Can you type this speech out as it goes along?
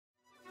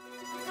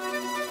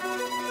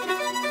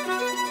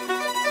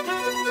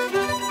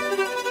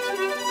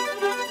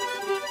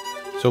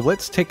So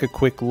let's take a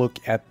quick look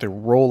at the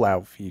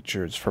rollout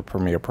features for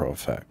Premiere Pro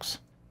FX.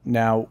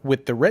 Now,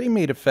 with the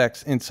ready-made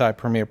effects inside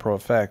Premiere Pro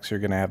FX, you're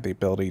going to have the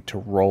ability to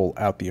roll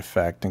out the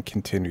effect and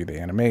continue the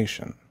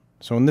animation.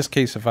 So in this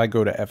case, if I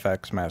go to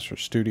FX Master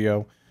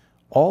Studio,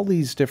 all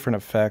these different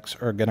effects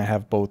are going to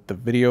have both the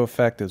video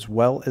effect as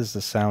well as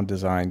the sound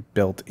design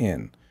built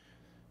in.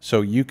 So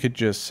you could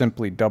just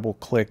simply double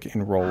click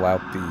and roll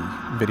out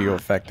the video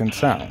effect and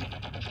sound.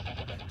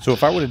 So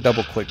if I were to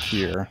double click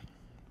here,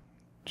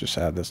 just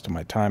add this to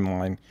my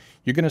timeline,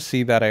 you're going to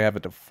see that I have a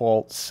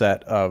default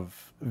set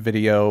of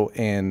video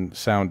and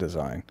sound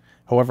design.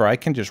 However, I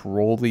can just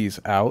roll these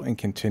out and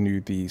continue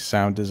the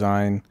sound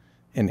design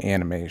and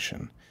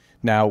animation.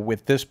 Now,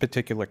 with this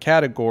particular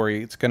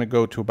category, it's going to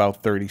go to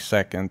about 30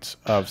 seconds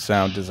of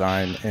sound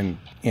design and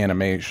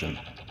animation.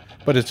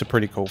 But it's a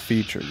pretty cool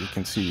feature. You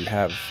can see you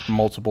have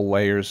multiple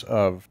layers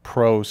of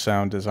pro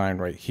sound design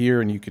right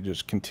here, and you could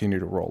just continue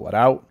to roll it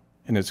out,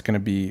 and it's going to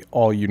be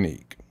all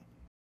unique.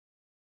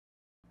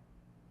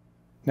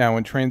 Now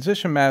in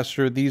Transition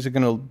Master, these are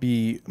going to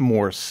be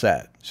more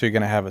set. So you're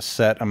going to have a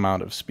set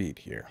amount of speed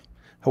here.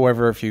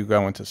 However, if you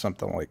go into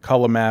something like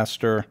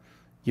ColorMaster,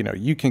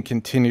 you can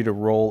continue to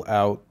roll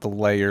out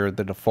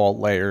the default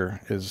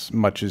layer, as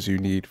much as you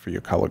need for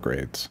your color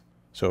grades.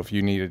 So if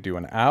you need to do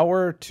an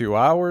hour, 2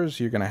 hours,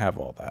 you're going to have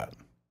all that.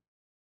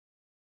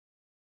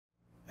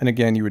 And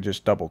again, you would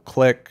just double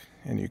click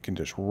and you can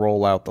just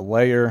roll out the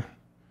layer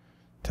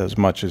to as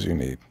much as you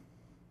need.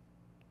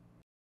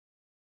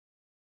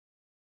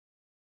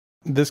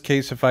 In this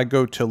case, if I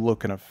go to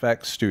look in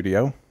FX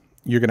Studio,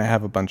 you're going to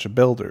have a bunch of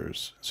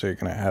builders. So you're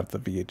going to have the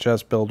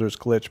VHS builders,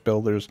 glitch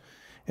builders,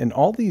 and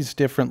all these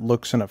different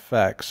looks and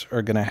effects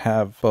are going to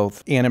have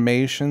both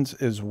animations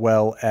as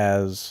well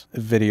as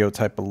video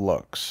type of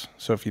looks.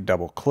 So if you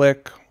double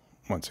click,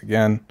 once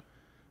again,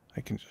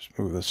 I can just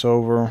move this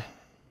over.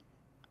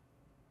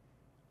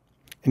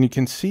 And you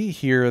can see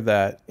here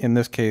that in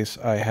this case,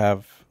 I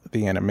have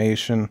the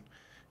animation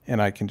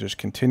and I can just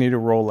continue to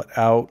roll it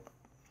out.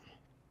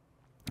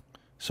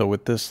 So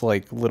with this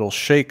little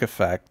shake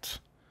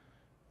effect,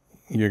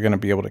 you're going to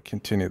be able to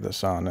continue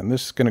this on. And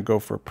this is going to go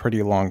for a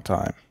pretty long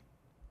time.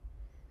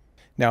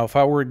 Now, if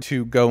I were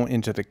to go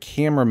into the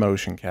camera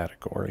motion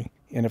category,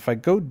 and if I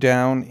go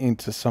down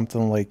into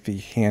something like the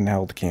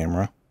handheld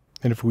camera,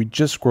 and if we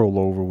just scroll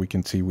over, we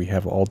can see we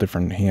have all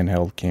different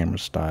handheld camera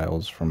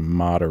styles from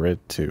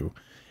moderate to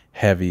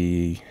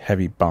heavy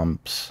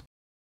bumps,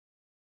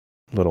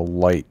 little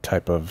light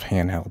type of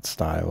handheld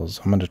styles.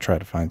 I'm going to try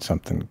to find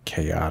something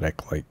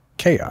chaotic like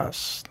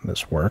chaos.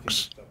 This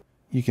works.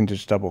 You can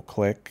just double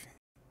click.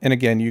 And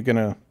again, you're going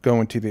to go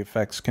into the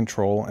effects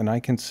control and I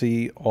can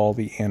see all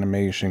the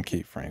animation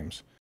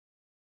keyframes.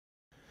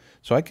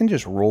 So I can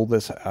just roll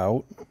this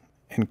out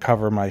and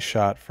cover my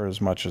shot for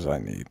as much as I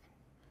need.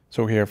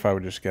 So here, if I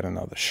would just get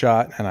another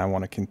shot and I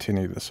want to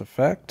continue this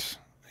effect,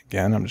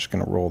 again, I'm just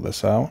going to roll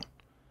this out.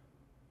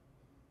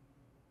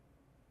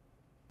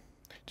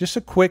 Just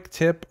a quick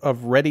tip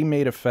of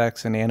ready-made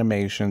effects and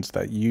animations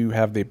that you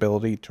have the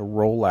ability to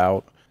roll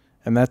out.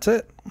 And that's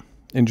it.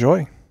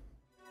 Enjoy.